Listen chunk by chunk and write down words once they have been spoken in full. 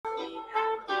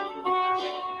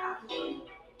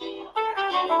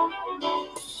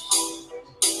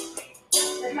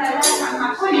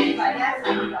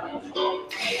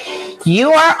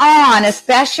You are on a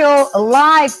special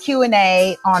live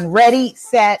Q&A on Ready,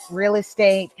 Set, Real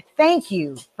Estate. Thank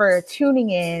you for tuning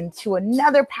in to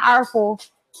another powerful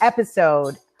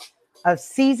episode of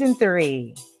season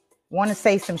 3. Want to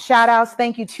say some shout outs.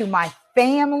 Thank you to my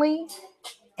family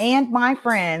and my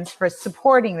friends for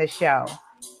supporting the show.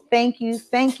 Thank you,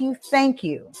 thank you, thank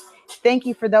you. Thank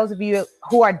you for those of you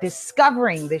who are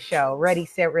discovering the show, Ready,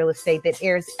 Set, Real Estate, that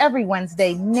airs every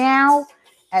Wednesday now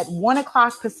at 1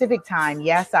 o'clock Pacific time.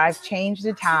 Yes, I've changed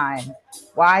the time.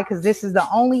 Why? Because this is the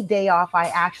only day off I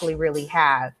actually really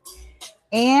have.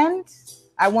 And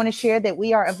I want to share that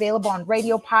we are available on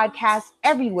radio podcasts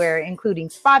everywhere, including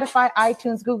Spotify,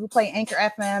 iTunes, Google Play, Anchor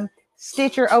FM,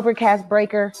 Stitcher, Overcast,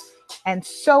 Breaker, and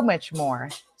so much more.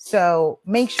 So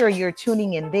make sure you're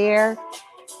tuning in there.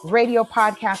 Radio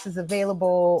podcast is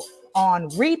available on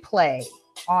replay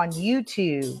on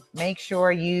YouTube. Make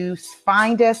sure you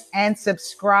find us and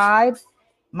subscribe.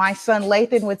 My son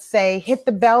Lathan would say, hit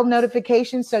the bell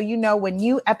notification so you know when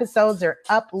new episodes are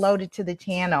uploaded to the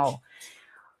channel.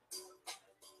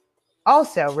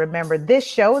 Also, remember, this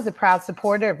show is a proud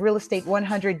supporter of Real Estate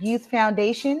 100 Youth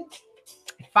Foundation,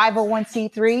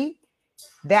 501c3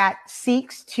 that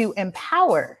seeks to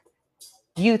empower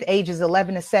youth ages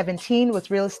 11 to 17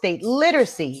 with real estate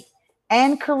literacy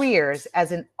and careers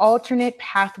as an alternate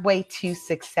pathway to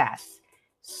success.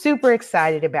 Super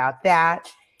excited about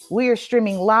that. We are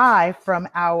streaming live from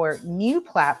our new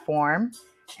platform,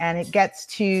 and it gets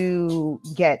to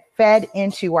get fed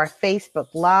into our Facebook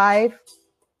Live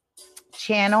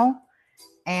channel,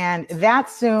 and that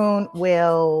soon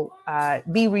will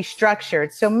be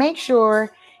restructured. So make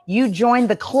sure you join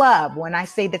the club. When I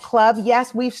say the club,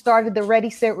 yes, we've started the Ready,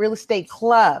 Set, Real Estate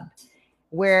Club,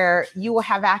 where you will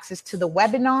have access to the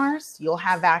webinars. You'll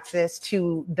have access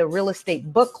to the real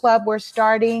estate book club we're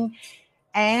starting,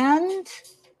 and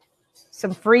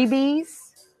some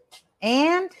freebies,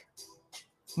 and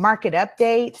market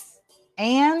updates,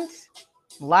 and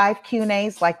live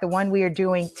Q&As like the one we are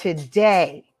doing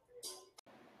today.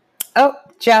 Oh,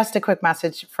 just a quick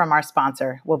message from our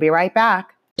sponsor. We'll be right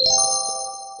back.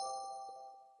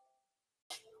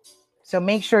 So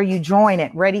make sure you join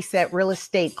at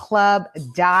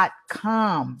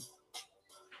ReadySetRealEstateClub.com.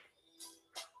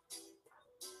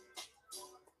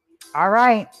 All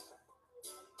right.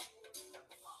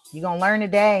 You're going to learn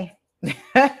today.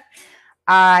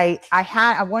 I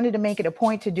wanted to make it a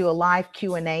point to do a live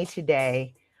Q&A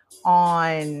today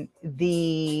on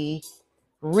the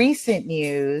recent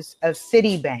news of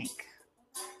Citibank.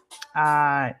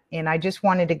 And I just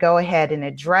wanted to go ahead and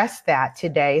address that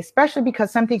today, especially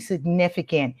because something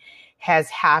significant has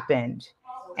happened,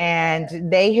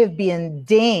 and they have been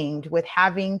dinged with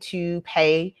having to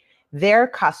pay their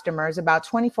customers, about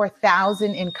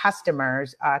 24,000 in customer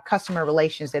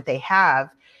relations that they have,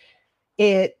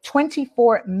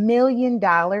 $24 million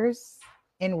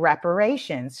in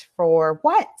reparations for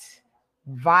what?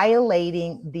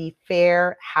 Violating the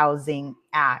Fair Housing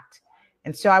Act.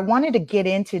 And so I wanted to get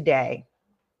in today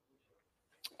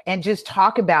and just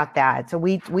talk about that. So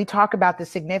we talk about the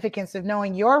significance of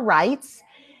knowing your rights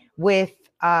with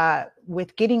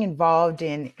getting involved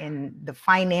in the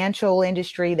financial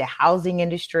industry, the housing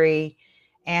industry,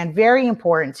 and very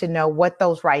important to know what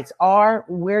those rights are.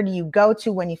 Where do you go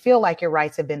to when you feel like your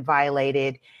rights have been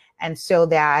violated? And so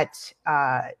that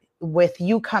with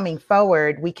you coming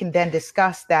forward, we can then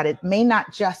discuss that it may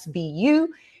not just be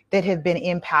you that have been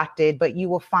impacted, but you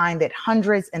will find that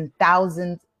hundreds and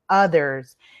thousands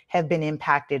others have been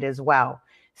impacted as well.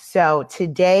 So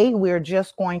today we're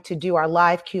just going to do our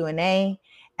live Q&A.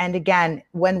 And again,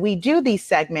 when we do these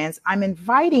segments, I'm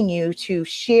inviting you to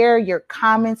share your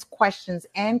comments, questions,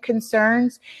 and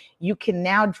concerns. You can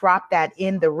now drop that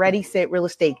in the Ready, Set, Real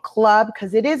Estate Club,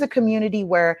 because it is a community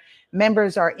where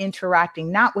members are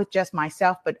interacting, not with just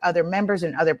myself, but other members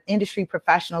and other industry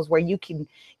professionals, where you can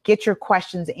get your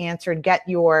questions answered, get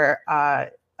your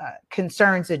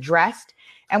concerns addressed.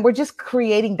 And we're just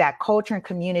creating that culture and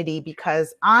community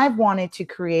because I've wanted to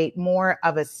create more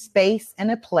of a space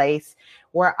and a place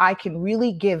where I can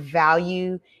really give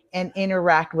value and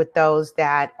interact with those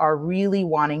that are really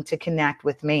wanting to connect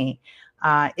with me.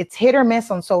 It's hit or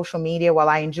miss on social media. While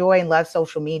I enjoy and love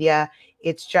social media,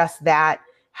 it's just that.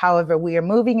 However, we are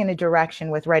moving in a direction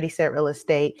with Ready, Set, Real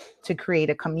Estate to create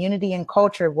a community and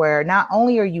culture where not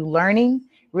only are you learning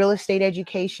real estate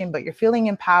education, but you're feeling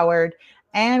empowered,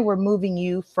 and we're moving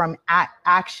you from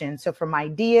action. So from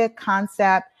idea,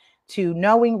 concept, to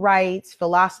knowing rights,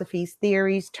 philosophies,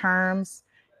 theories, terms,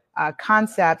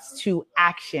 concepts, to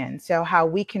action. So how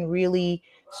we can really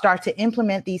start to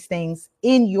implement these things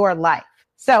in your life.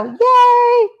 So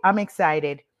yay, I'm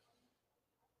excited.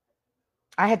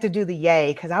 I had to do the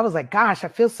yay because I was like, gosh, I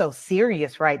feel so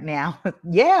serious right now.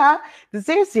 Yeah, this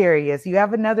is serious. You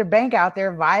have another bank out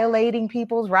there violating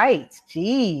people's rights.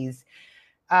 Jeez.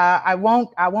 I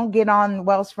won't get on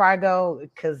Wells Fargo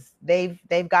because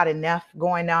they've got enough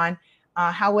going on.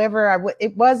 However,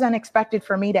 it was unexpected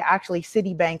for me to actually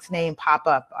Citibank's name pop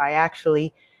up. I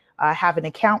actually have an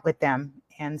account with them,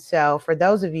 and so for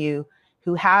those of you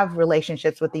who have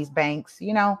relationships with these banks,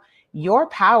 your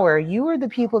power. You are the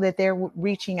people that they're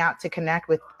reaching out to connect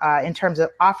with in terms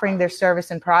of offering their service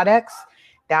and products.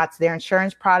 That's their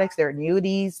insurance products, their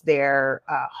annuities, their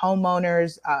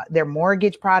homeowners, their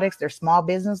mortgage products, their small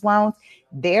business loans.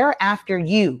 They're after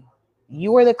you.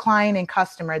 You are the client and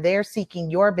customer. They're seeking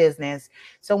your business.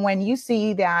 So when you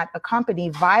see that a company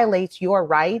violates your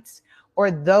rights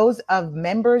or those of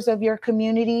members of your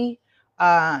community,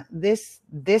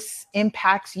 this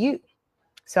impacts you.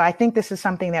 So I think this is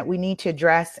something that we need to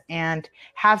address and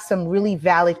have some really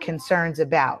valid concerns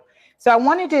about. So I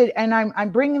wanted to, and I'm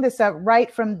bringing this up right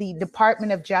from the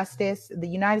Department of Justice, the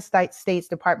United States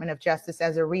Department of Justice,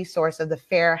 as a resource of the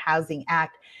Fair Housing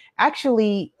Act.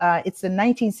 Actually, it's the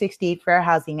 1968 Fair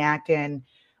Housing Act. And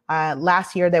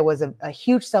last year, there was a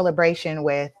huge celebration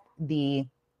with the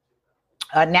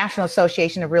National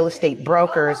Association of Real Estate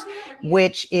Brokers,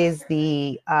 which is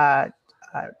the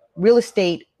real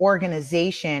estate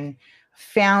organization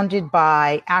founded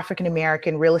by African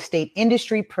American real estate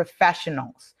industry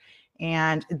professionals.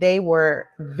 And they were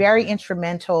very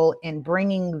instrumental in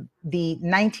bringing the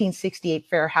 1968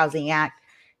 Fair Housing Act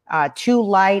to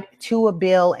light, to a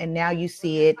bill, and now you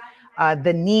see it,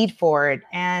 the need for it.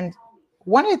 And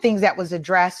one of the things that was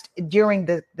addressed during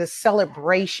the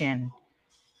celebration,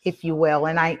 if you will,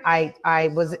 and my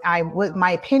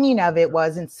opinion of it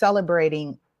was in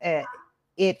celebrating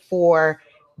it for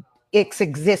its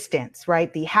existence,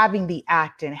 right? Having the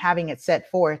act and having it set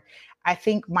forth. I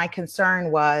think my concern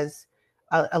was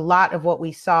a lot of what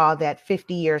we saw that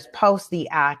 50 years post the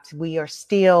act, we are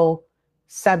still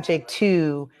subject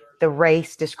to the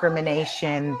race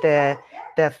discrimination, the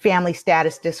family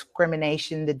status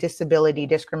discrimination, the disability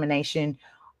discrimination,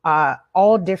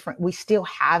 all different. We still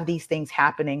have these things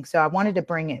happening. So I wanted to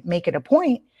make it a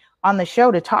point on the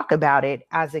show to talk about it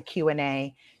as a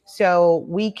Q&A so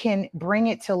we can bring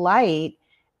it to light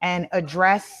and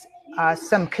address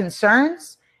some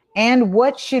concerns and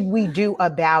what should we do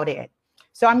about it.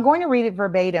 So I'm going to read it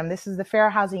verbatim. This is the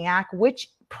Fair Housing Act, which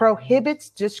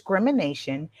prohibits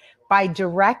discrimination by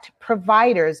direct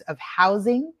providers of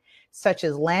housing, such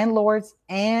as landlords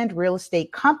and real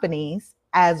estate companies,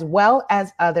 as well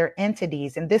as other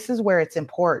entities. And this is where it's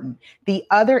important. The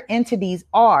other entities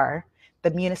are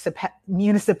the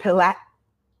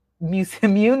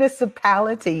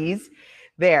municipalities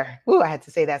there. Ooh, I had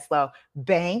to say that slow.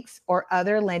 Banks or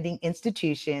other lending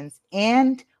institutions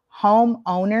and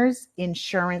homeowners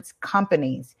insurance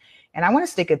companies. And I want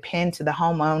to stick a pin to the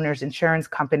homeowners insurance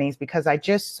companies because I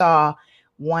just saw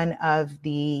one of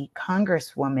the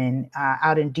congresswomen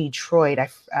out in Detroit.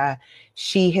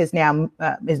 She has now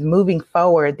is moving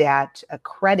forward that a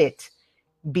credit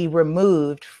be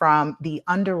removed from the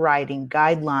underwriting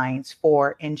guidelines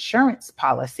for insurance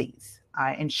policies,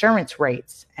 insurance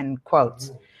rates and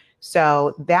quotes.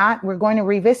 So that we're going to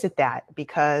revisit that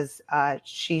because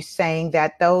she's saying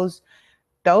that those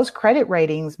credit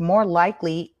ratings more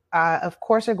likely, of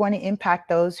course, are going to impact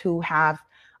those who have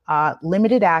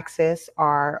limited access,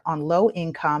 are on low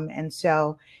income, and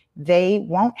so they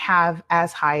won't have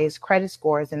as high as credit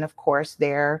scores. And of course,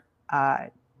 their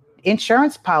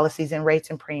insurance policies and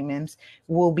rates and premiums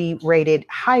will be rated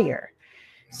higher.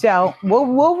 So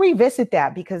we'll revisit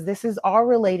that because this is all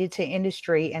related to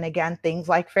industry and again, things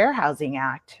like Fair Housing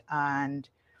Act. And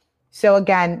so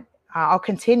again, I'll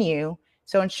continue.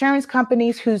 So insurance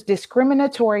companies whose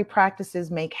discriminatory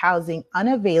practices make housing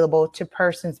unavailable to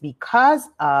persons because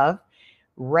of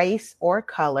race or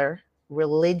color,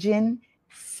 religion,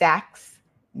 sex,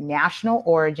 national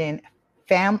origin,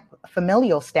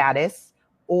 familial status,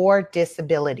 or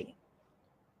disability.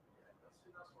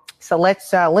 So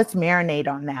let's marinate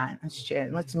on that.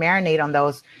 Let's marinate on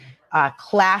those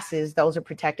classes. Those are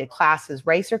protected classes: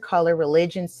 race or color,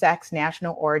 religion, sex,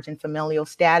 national origin, familial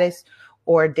status,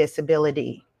 or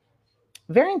disability.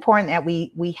 Very important that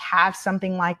we have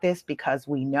something like this because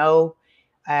we know,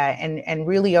 and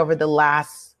really over the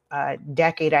last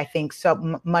decade, I think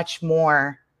so much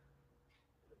more.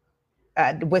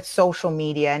 With social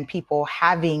media and people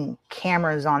having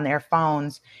cameras on their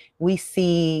phones, we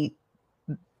see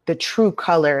the true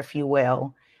color, if you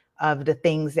will, of the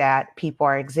things that people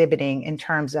are exhibiting in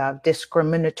terms of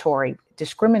discriminatory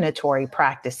discriminatory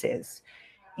practices.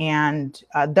 And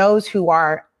those who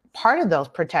are part of those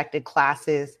protected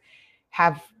classes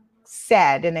have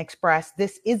said and expressed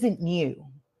this isn't new.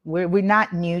 We're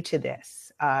not new to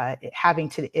this, having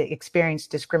to experience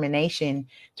discrimination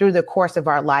through the course of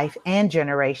our life and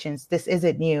generations. This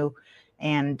isn't new.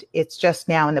 And it's just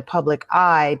now in the public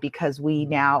eye because we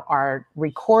now are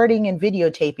recording and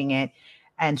videotaping it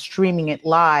and streaming it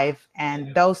live.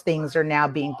 And those things are now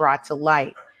being brought to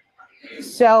light.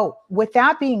 So with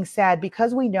that being said,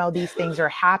 because we know these things are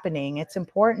happening, it's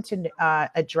important to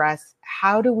address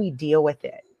how do we deal with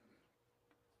it?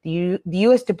 The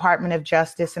U.S. Department of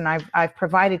Justice, and I've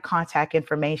provided contact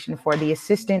information for the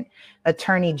Assistant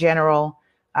Attorney General.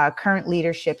 Current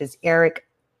leadership is Eric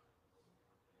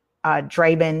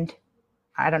Dreiband.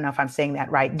 I don't know if I'm saying that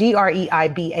right.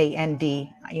 Dreiband.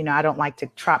 I don't like to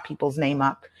trot people's name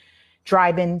up.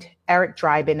 Dreiband, Eric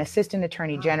Dreiband, Assistant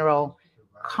Attorney General.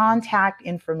 Contact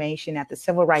information at the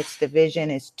Civil Rights Division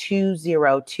is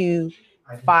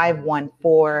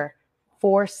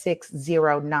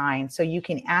 202-514-4609. So you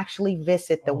can actually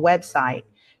visit the website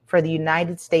for the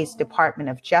United States Department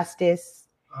of Justice,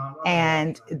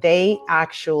 and they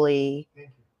actually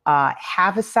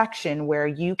have a section where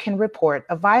you can report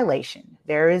a violation.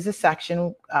 There is a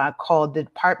section called the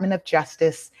Department of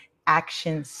Justice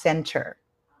Action Center.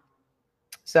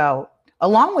 So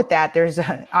along with that, there's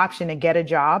an option to get a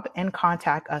job and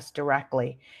contact us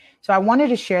directly. So I wanted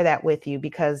to share that with you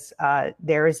because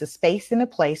there is a space and a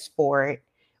place for it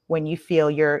when you feel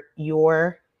your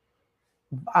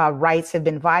rights have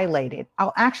been violated.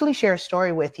 I'll actually share a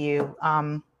story with you.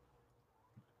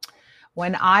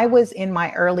 When I was in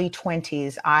my early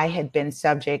 20s, I had been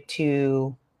subject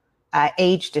to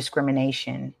age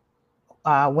discrimination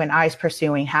when I was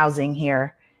pursuing housing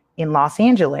here in Los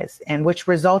Angeles, and which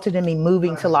resulted in me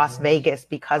moving to Las Vegas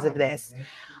because of this.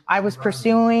 I was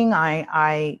pursuing,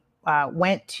 I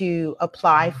went to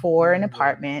apply for an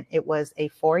apartment. It was a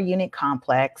 4-unit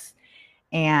complex,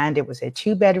 and it was a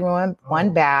 2-bedroom,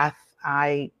 1 bath.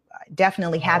 I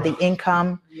definitely had the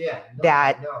income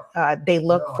that they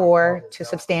look for to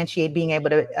substantiate being able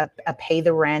to pay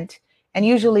the rent. And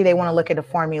usually they want to look at a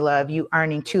formula of you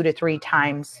earning 2 to 3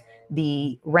 times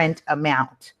the rent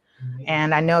amount.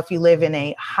 And I know if you live in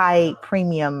a high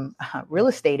premium real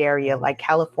estate area like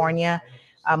California,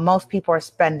 most people are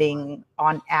spending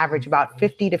on average about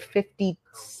 50 to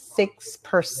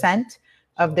 56%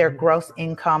 of their gross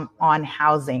income on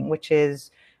housing, which is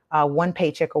 1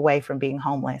 paycheck away from being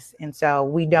homeless. And so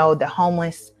we know the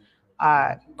homeless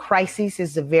crisis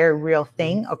is a very real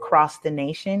thing across the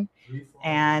nation.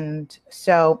 And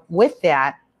so with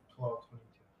that,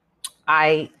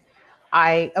 I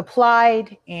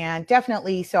applied, and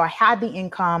definitely, so I had the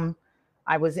income.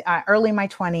 I was early in my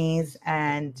 20s,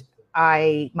 and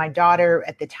my daughter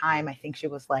at the time, I think she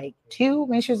was like 2,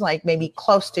 maybe she was like maybe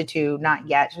close to 2, not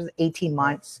yet. She was 18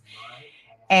 months.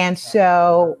 And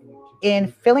so in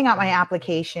filling out my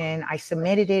application, I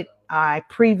submitted it. I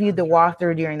previewed the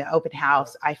walkthrough during the open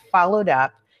house. I followed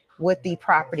up with the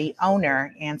property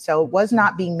owner. And so it was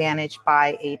not being managed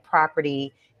by a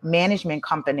property management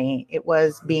company. It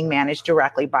was being managed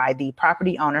directly by the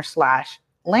property owner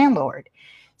 / landlord.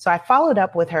 So I followed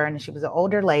up with her, and she was an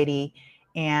older lady.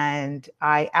 And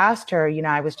I asked her,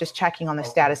 I was just checking on the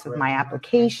status of my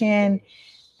application.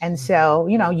 And so,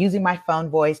 using my phone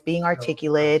voice, being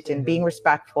articulate and being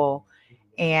respectful.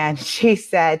 And she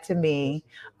said to me,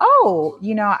 "Oh,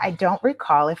 I don't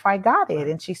recall if I got it."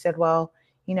 And she said, "Well,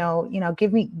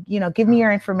 give me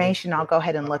your information. I'll go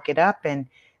ahead and look it up." And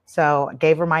so I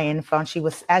gave her my info, and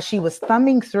as she was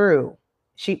thumbing through,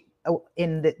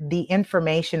 in the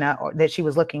information that she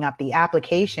was looking up, the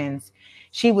applications,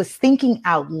 she was thinking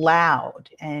out loud.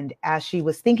 And as she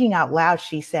was thinking out loud,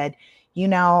 she said,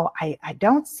 I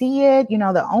don't see it.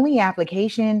 The only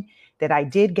application that I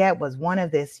did get was one of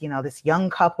this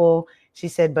young couple. She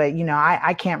said, but,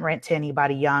 I can't rent to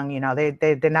anybody young.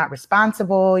 They're not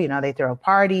responsible. They throw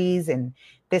parties and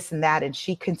this and that. And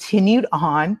she continued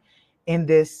on in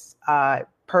this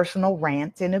personal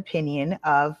rant and opinion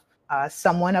of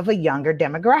someone of a younger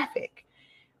demographic,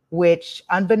 which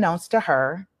unbeknownst to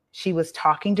her, she was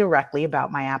talking directly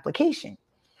about my application.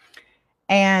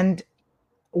 And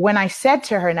when I said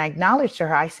to her and I acknowledged to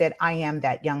her, I said, "I am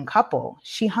that young couple,"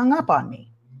 she hung up on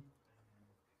me.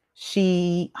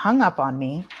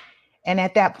 And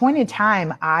at that point in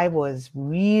time, I was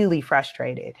really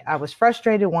frustrated. I was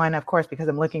frustrated, one, of course, because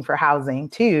I'm looking for housing,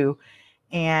 too.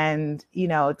 And,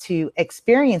 to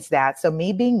experience that. So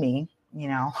me being me,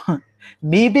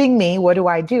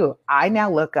 what do? I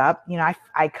now look up,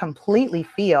 I completely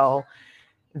feel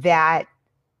that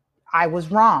I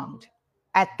was wronged.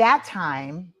 At that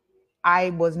time,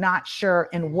 I was not sure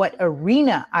in what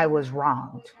arena I was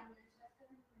wronged.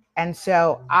 And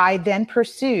so I then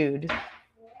pursued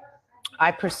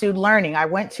learning. I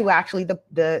went to actually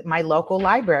my local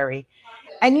library.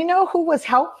 And you know who was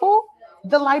helpful?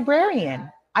 The librarian.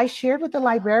 I shared with the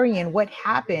librarian what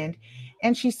happened.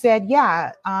 And she said,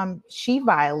 yeah, she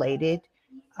violated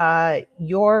the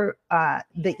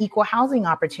Equal Housing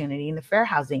Opportunity and the Fair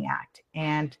Housing Act.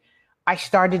 And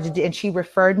and she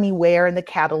referred me where in the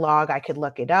catalog I could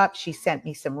look it up. She sent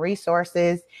me some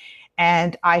resources.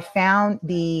 And I found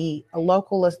the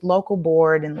local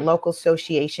board and the local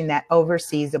association that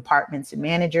oversees apartments and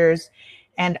managers.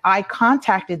 And I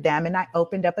contacted them and I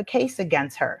opened up a case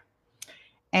against her.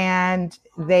 And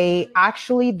they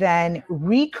actually then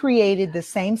recreated the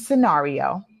same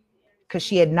scenario because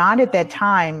she had not at that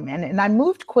time. And I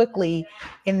moved quickly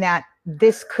in that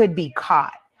this could be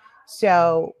caught.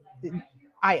 So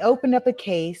I opened up a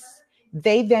case.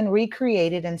 They then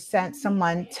recreated and sent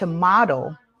someone to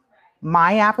model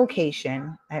my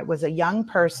application. It was a young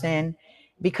person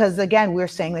because, again, we're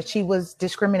saying that she was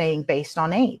discriminating based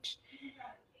on age.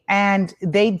 And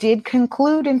they did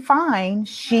conclude and find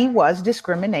she was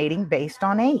discriminating based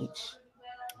on age.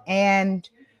 And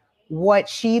what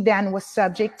she then was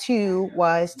subject to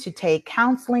was to take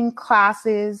counseling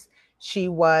classes. She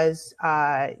was,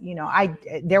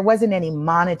 there wasn't any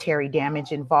monetary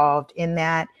damage involved in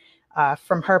that.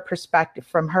 From her perspective,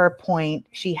 from her point,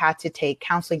 she had to take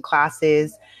counseling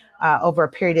classes over a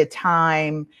period of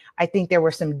time. I think there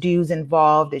were some dues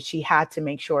involved that she had to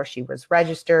make sure she was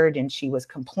registered and she was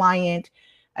compliant,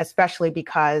 especially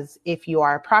because if you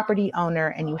are a property owner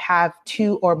and you have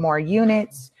 2 or more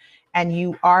units and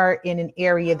you are in an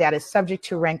area that is subject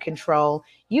to rent control,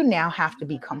 you now have to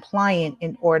be compliant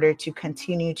in order to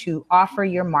continue to offer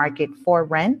your market for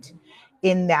rent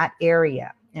in that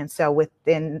area. And so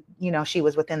she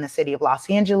was within the city of Los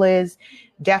Angeles,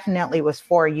 definitely was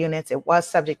 4 units. It was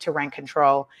subject to rent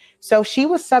control. So she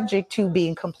was subject to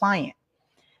being compliant.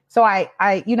 So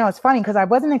it's funny because I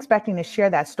wasn't expecting to share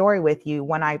that story with you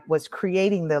when I was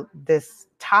creating this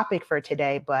topic for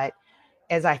today. But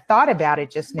as I thought about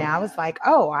it just now, I was like,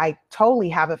 oh, I totally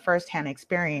have a firsthand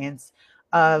experience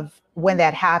of when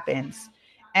that happens.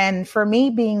 And for me,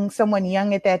 being someone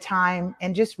young at that time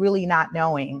and just really not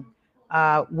knowing,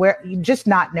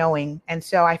 And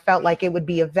so I felt like it would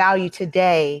be of value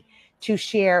today to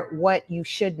share what you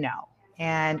should know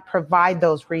and provide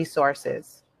those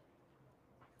resources.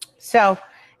 So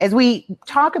as we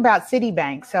talk about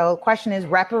Citibank, so the question is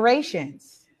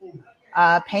reparations,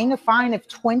 paying a fine of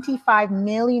 $25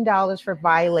 million for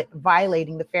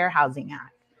violating the Fair Housing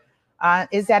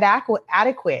Act. Is that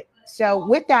adequate? So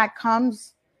with that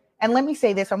comes, and let me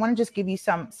say this, I want to just give you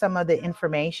some of the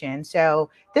information. So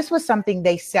this was something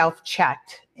they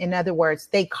self-checked. In other words,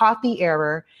 they caught the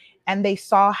error and they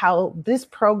saw how this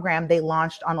program they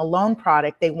launched on a loan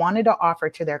product they wanted to offer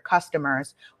to their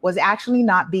customers was actually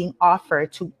not being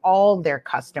offered to all their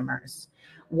customers.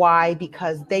 Why?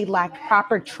 Because they lacked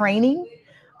proper training.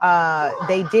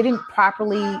 They didn't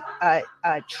properly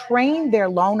train their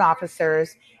loan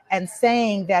officers and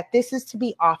saying that this is to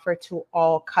be offered to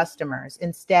all customers.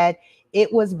 Instead,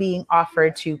 it was being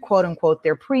offered to quote unquote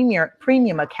their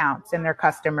premium accounts and their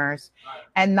customers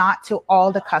and not to all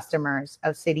the customers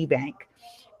of Citibank.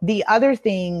 The other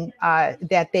thing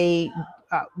that they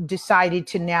decided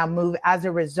to now move as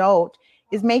a result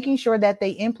is making sure that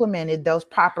they implemented those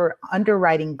proper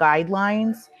underwriting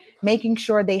guidelines, making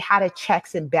sure they had a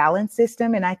checks and balance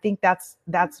system. And I think that's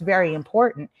very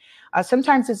important.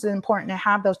 Sometimes it's important to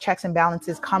have those checks and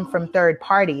balances come from third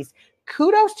parties.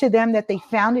 Kudos to them that they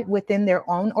found it within their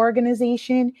own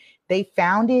organization. They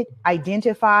found it,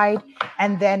 identified,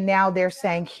 and then now they're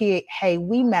saying, hey,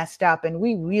 we messed up and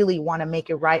we really want to make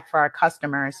it right for our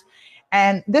customers.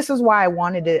 And this is why I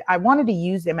wanted to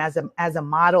use them as a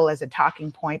model, as a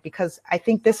talking point, because I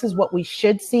think this is what we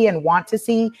should see and want to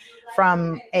see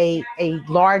from a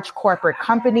large corporate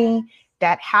company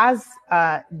that has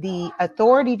the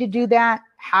authority to do that,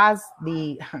 has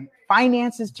the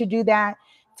finances to do that,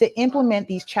 to implement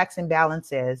these checks and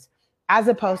balances, as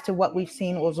opposed to what we've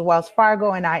seen was Wells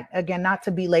Fargo. And I, again, not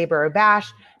to belabor or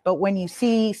bash, but when you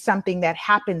see something that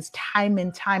happens time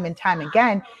and time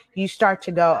again, you start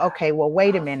to go, okay, well,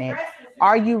 wait a minute.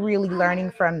 Are you really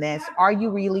learning from this? Are you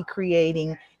really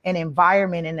creating an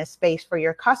environment and a space for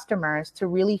your customers to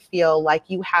really feel like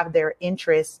you have their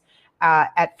interests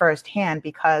at first hand?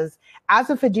 Because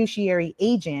as a fiduciary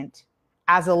agent,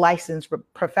 as a licensed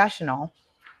professional,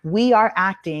 we are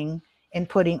acting and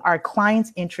putting our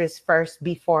clients' interests first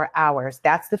before ours.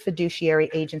 That's the fiduciary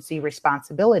agency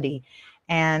responsibility.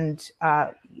 And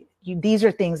these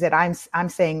are things that I'm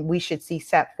saying we should see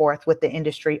set forth with the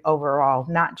industry overall,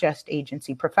 not just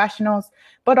agency professionals,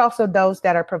 but also those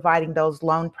that are providing those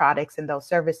loan products and those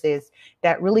services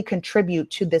that really contribute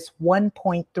to this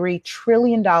 $1.3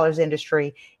 trillion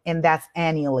industry. And that's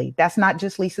annually. That's not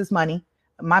just Lisa's money.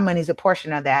 My money's a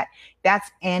portion of that.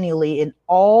 That's annually in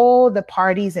all the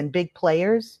parties and big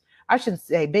players. I shouldn't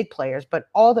say big players, but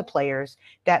all the players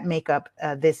that make up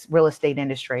this real estate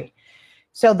industry.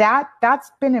 So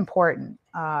that's been important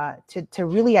to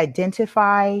really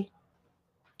identify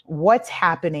what's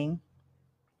happening,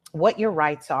 what your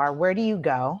rights are, where do you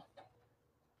go,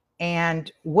 and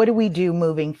what do we do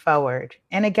moving forward.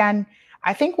 And again,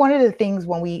 I think one of the things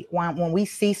when we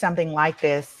see something like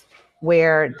this,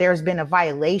 where there's been a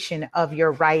violation of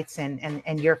your rights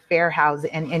and your fair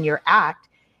housing and your act,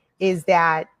 is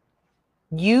that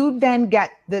you then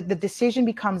get the decision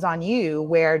becomes on you,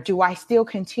 where do I still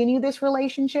continue this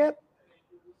relationship?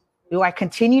 Do I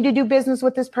continue to do business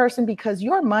with this person? Because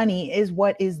your money is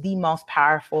what is the most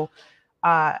powerful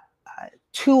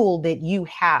tool that you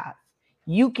have.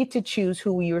 You get to choose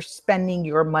who you're spending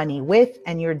your money with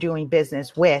and you're doing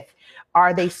business with.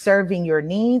 Are they serving your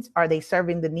needs? Are they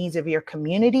serving the needs of your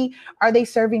community? Are they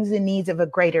serving the needs of a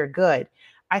greater good?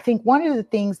 I think one of the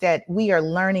things that we are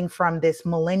learning from this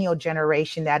millennial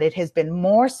generation, that it has been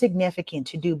more significant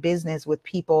to do business with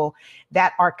people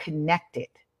that are connected.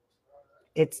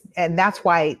 And that's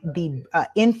why the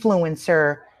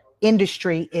influencer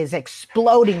industry is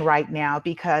exploding right now,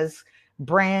 because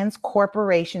brands,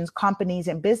 corporations, companies,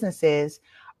 and businesses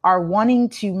are wanting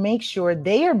to make sure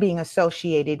they are being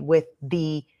associated with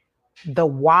the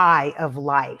why of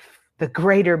life, the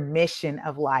greater mission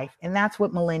of life. And that's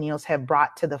what millennials have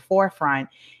brought to the forefront,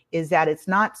 is that it's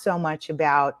not so much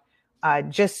about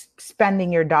just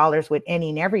spending your dollars with any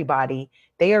and everybody.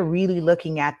 They are really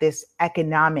looking at this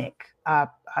economic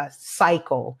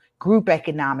cycle, group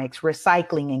economics,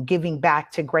 recycling, and giving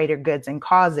back to greater goods and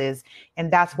causes.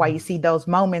 And that's why you see those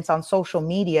moments on social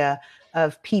media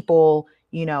of people,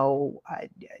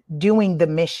 doing the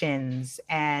missions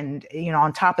and,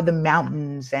 on top of the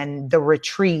mountains and the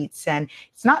retreats. And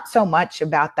it's not so much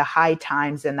about the high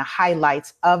times and the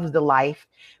highlights of the life,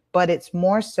 but it's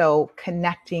more so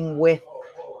connecting with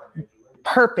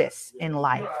purpose in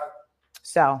life.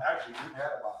 So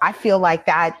I feel like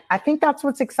that. I think that's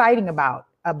what's exciting about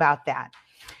that.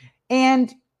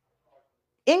 And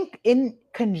in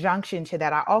conjunction to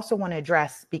that, I also want to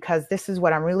address, because this is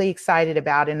what I'm really excited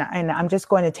about, and I'm just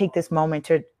going to take this moment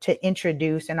to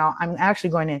introduce, and I'm actually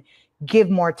going to give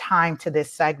more time to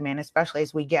this segment, especially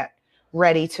as we get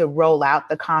ready to roll out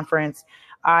the conference.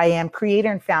 I am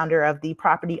creator and founder of the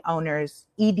Property Owners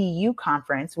EDU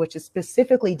Conference, which is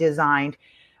specifically designed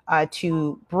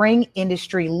to bring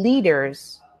industry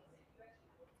leaders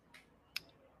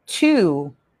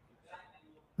to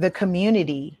the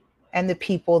community and the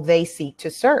people they seek to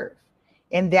serve.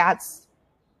 And that's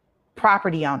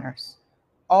property owners,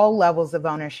 all levels of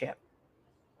ownership.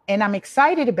 And I'm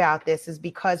excited about this is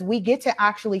because we get to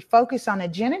actually focus on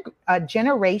a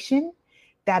generation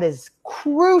that is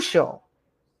crucial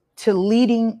to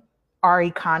leading our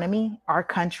economy, our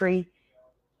country,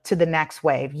 to the next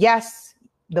wave. Yes,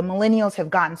 the millennials have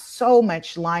gotten so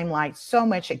much limelight, so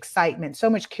much excitement, so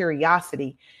much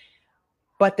curiosity,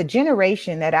 but the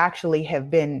generation that actually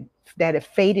have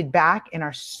faded back and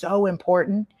are so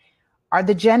important are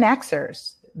the Gen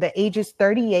Xers, the ages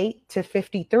 38 to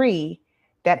 53,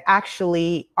 that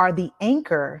actually are the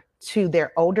anchor to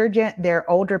their older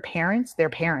parents,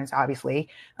 obviously,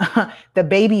 the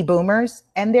baby boomers,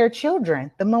 and their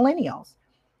children, the millennials.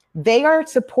 They are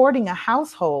supporting a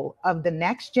household of the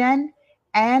next gen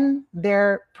and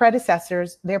their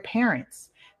predecessors, their parents.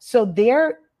 So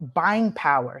their buying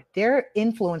power, their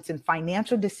influence in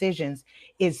financial decisions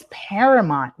is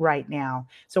paramount right now.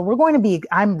 So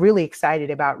I'm really excited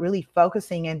about really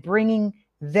focusing and bringing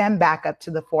them back up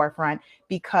to the forefront,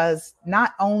 because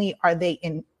not only are they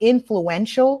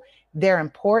influential, they're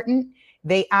important.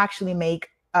 They actually make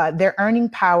their earning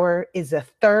power is a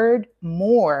third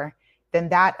more than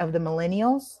that of the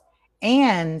millennials.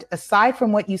 And aside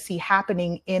from what you see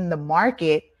happening in the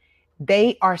market,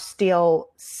 they are still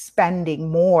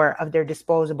spending more of their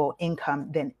disposable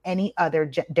income than any other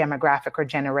demographic or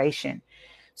generation.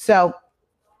 So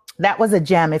that was a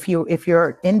gem. If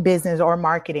you're in business or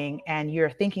marketing and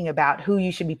you're thinking about who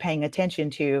you should be paying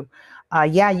attention to,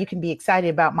 you can be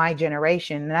excited about my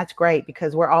generation. And that's great,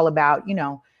 because we're all about,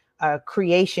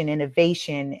 creation,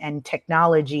 innovation, and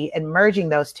technology, and merging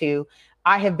those two.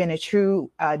 I have been a true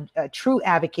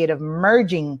advocate of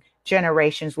merging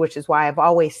generations, which is why I've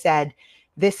always said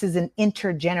this is an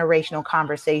intergenerational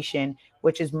conversation,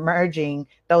 which is merging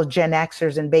those Gen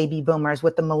Xers and baby boomers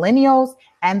with the millennials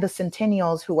and the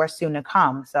centennials who are soon to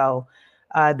come. So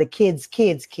the kids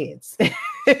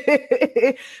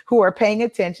who are paying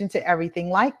attention to everything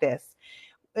like this.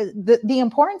 The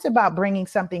importance about bringing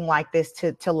something like this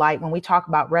to light when we talk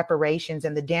about reparations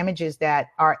and the damages that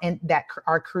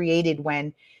are created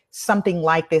when something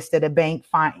like this, that a bank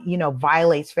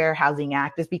violates Fair Housing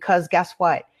Act, is because guess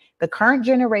what? The current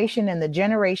generation and the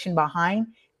generation behind,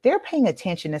 they're paying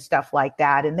attention to stuff like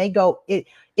that. And they go, it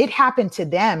happened to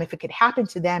them. If it could happen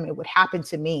to them, it would happen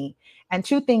to me. And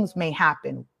two things may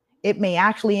happen. It may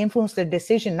actually influence their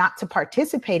decision not to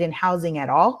participate in housing at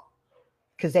all,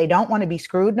 because they don't want to be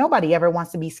screwed. Nobody ever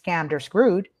wants to be scammed or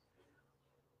screwed.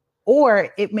 Or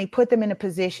it may put them in a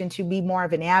position to be more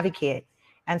of an advocate.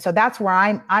 And so that's where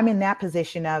I'm in that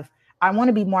position of, I want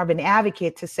to be more of an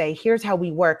advocate to say, here's how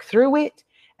we work through it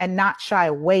and not shy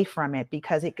away from it,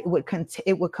 because it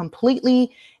would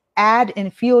completely add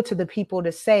and fuel to the people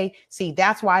to say, see,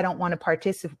 that's why I don't want to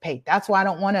participate. That's why I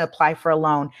don't want to apply for a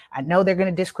loan. I know they're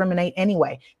going to discriminate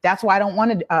anyway. That's why I don't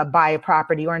want to buy a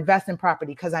property or invest in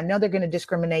property, because I know they're going to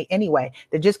discriminate anyway.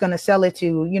 They're just going to sell it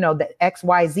to, the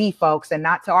XYZ folks and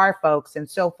not to our folks, and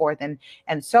so forth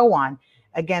and so on.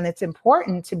 Again, it's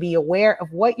important to be aware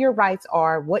of what your rights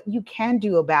are, what you can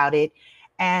do about it.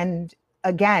 And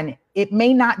again, it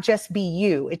may not just be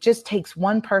you. It just takes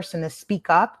one person to speak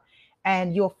up,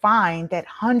 and you'll find that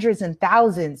hundreds and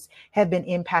thousands have been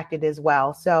impacted as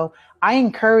well. So I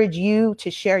encourage you to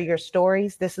share your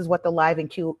stories. This is what the live and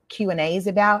Q&A is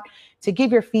about, to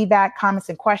give your feedback, comments,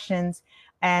 and questions,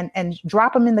 and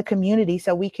drop them in the community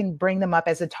so we can bring them up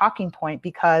as a talking point,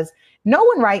 because no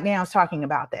one right now is talking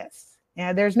about this.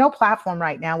 There's no platform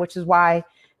right now, which is why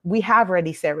we have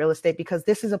Ready, Set, Real Estate, because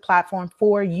this is a platform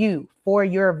for you, for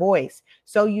your voice.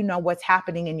 So you know what's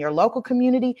happening in your local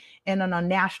community and on a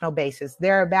national basis.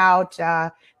 They're about,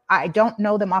 I don't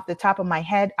know them off the top of my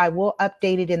head. I will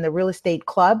update it in the Real Estate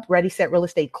Club, Ready, Set, Real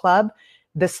Estate Club.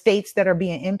 The states that are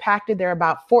being impacted, there are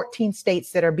about 14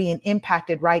 states that are being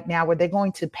impacted right now, where they're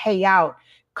going to pay out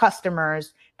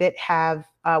customers that have,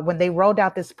 when they rolled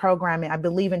out this program, I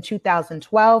believe in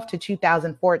 2012 to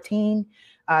 2014,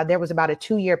 there was about a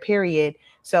 2-year period.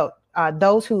 So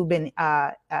those who've been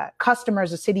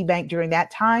customers of Citibank during that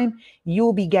time, you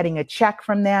will be getting a check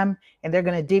from them, and they're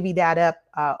going to divvy that up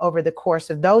over the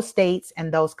course of those states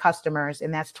and those customers.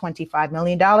 And that's $25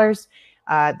 million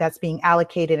that's being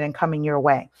allocated and coming your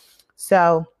way.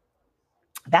 So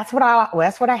that's what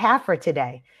I have for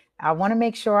today. I want to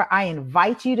make sure I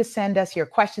invite you to send us your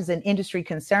questions and industry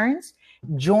concerns.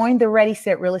 Join the Ready,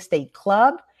 Set, Real Estate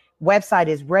Club. Website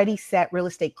is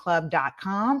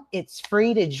readysetrealestateclub.com. It's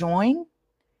free to join.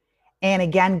 And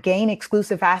again, gain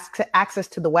exclusive access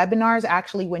to the webinars.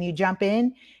 Actually, when you jump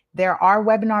in, there are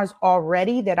webinars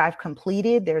already that I've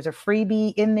completed. There's a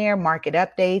freebie in there, market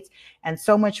updates, and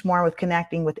so much more with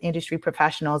connecting with industry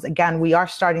professionals. Again, we are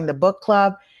starting the book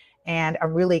club, and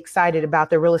I'm really excited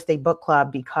about the Real Estate Book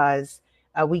Club, because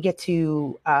we get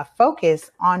to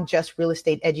focus on just real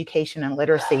estate education and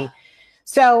literacy.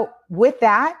 So with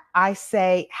that, I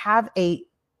say have a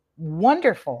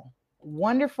wonderful,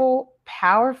 wonderful,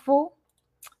 powerful,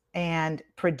 and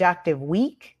productive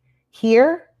week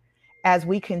here as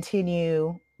we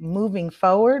continue moving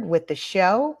forward with the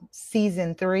show,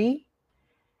 season 3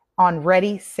 on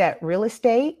Ready, Set, Real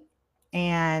Estate.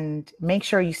 And make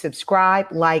sure you subscribe,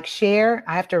 like, share.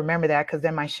 I have to remember that, because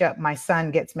then my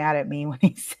son gets mad at me when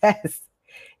he says,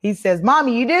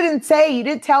 Mommy, you didn't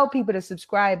tell people to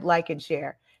subscribe, like, and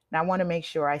share. And I want to make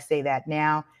sure I say that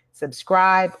now.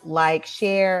 Subscribe, like,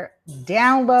 share,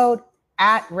 download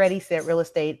at Ready, Set, Real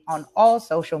Estate on all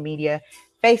social media,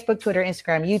 Facebook, Twitter,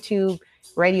 Instagram, YouTube,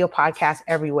 radio, podcast,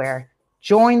 everywhere.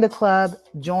 Join the club,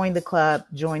 join the club,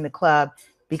 join the club,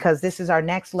 because this is our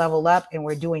next level up and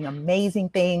we're doing amazing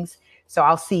things. So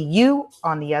I'll see you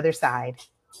on the other side.